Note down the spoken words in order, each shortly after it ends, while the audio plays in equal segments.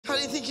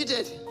think you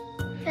did?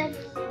 Good.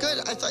 Good.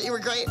 I thought you were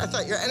great. I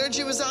thought your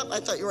energy was up. I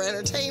thought you were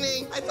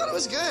entertaining. I thought it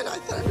was good. I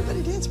thought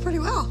everybody danced pretty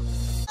well.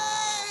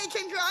 Hey,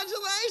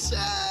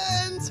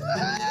 congratulations!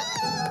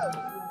 Woo-hoo!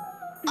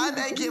 I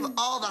may give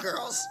all the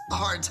girls a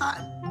hard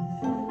time.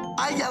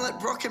 I yell at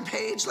Brooke and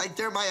Paige like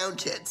they're my own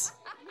kids.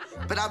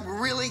 But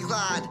I'm really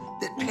glad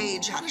that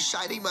Paige had a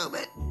shining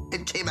moment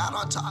and came out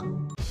on top.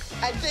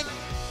 I think,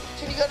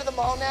 can you go to the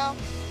mall now?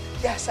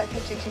 Yes, I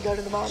think you can go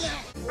to the mall now.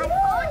 I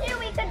told you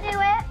we could do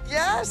it.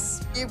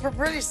 Yes, you were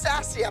pretty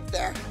sassy up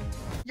there.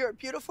 You're a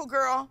beautiful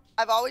girl.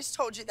 I've always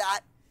told you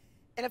that.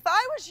 And if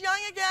I was young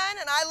again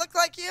and I looked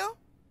like you,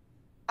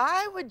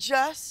 I would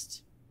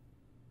just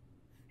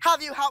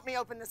have you help me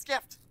open this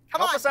gift.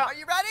 Come on, are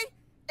you ready?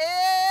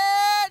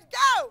 And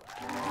go!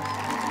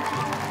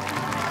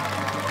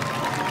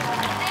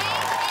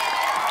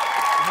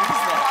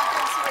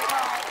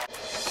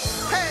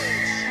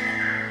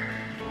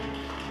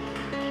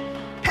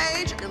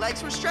 Paige, your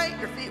legs were straight,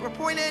 your feet were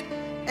pointed,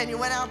 and you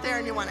went out there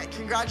and you won it.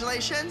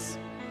 Congratulations.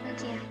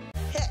 Thank you.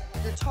 Hit.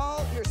 You're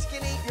tall, you're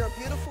skinny, you're a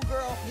beautiful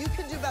girl. You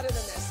can do better than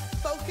this.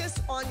 Focus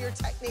on your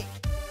technique.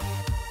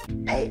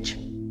 Paige,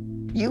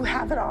 you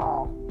have it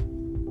all.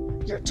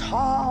 You're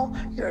tall,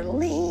 you're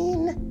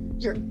lean,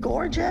 you're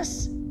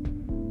gorgeous,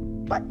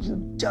 but you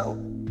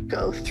don't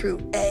go through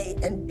A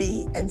and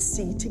B and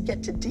C to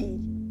get to D.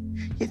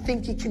 You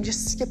think you can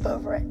just skip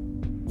over it.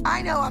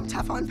 I know I'm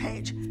tough on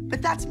Paige,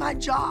 but that's my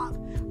job.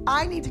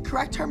 I need to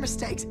correct her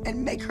mistakes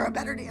and make her a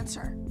better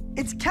dancer.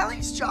 It's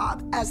Kelly's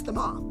job as the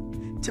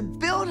mom to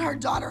build her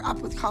daughter up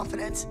with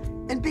confidence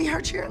and be her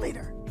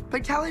cheerleader.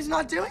 But Kelly's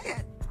not doing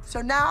it.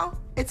 So now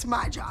it's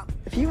my job.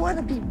 If you want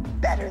to be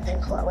better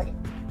than Chloe,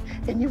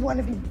 and you want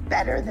to be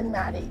better than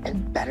Maddie,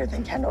 and better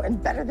than Kendall,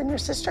 and better than your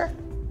sister,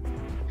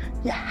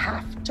 you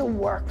have to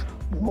work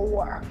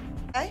more.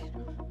 Okay?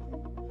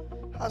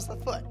 How's the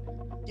foot?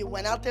 You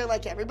went out there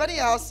like everybody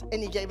else,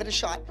 and you gave it a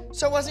shot.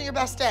 So it wasn't your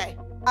best day.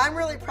 I'm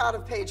really proud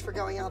of Paige for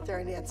going out there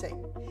and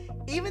dancing.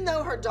 Even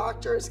though her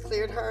doctor has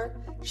cleared her,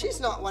 she's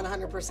not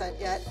 100%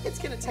 yet. It's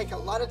gonna take a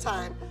lot of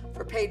time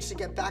for Paige to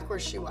get back where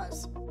she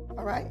was.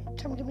 All right?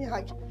 Come give me a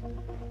hug.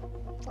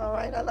 All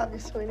right, I love you,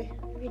 sweetie.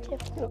 Me too.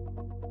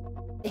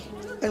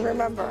 And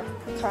remember,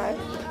 okay,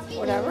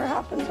 whatever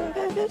happens in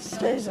Vegas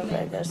stays in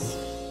Vegas.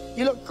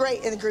 You look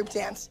great in the group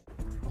dance.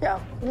 Yo,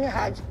 give me a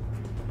hug.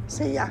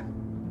 See ya.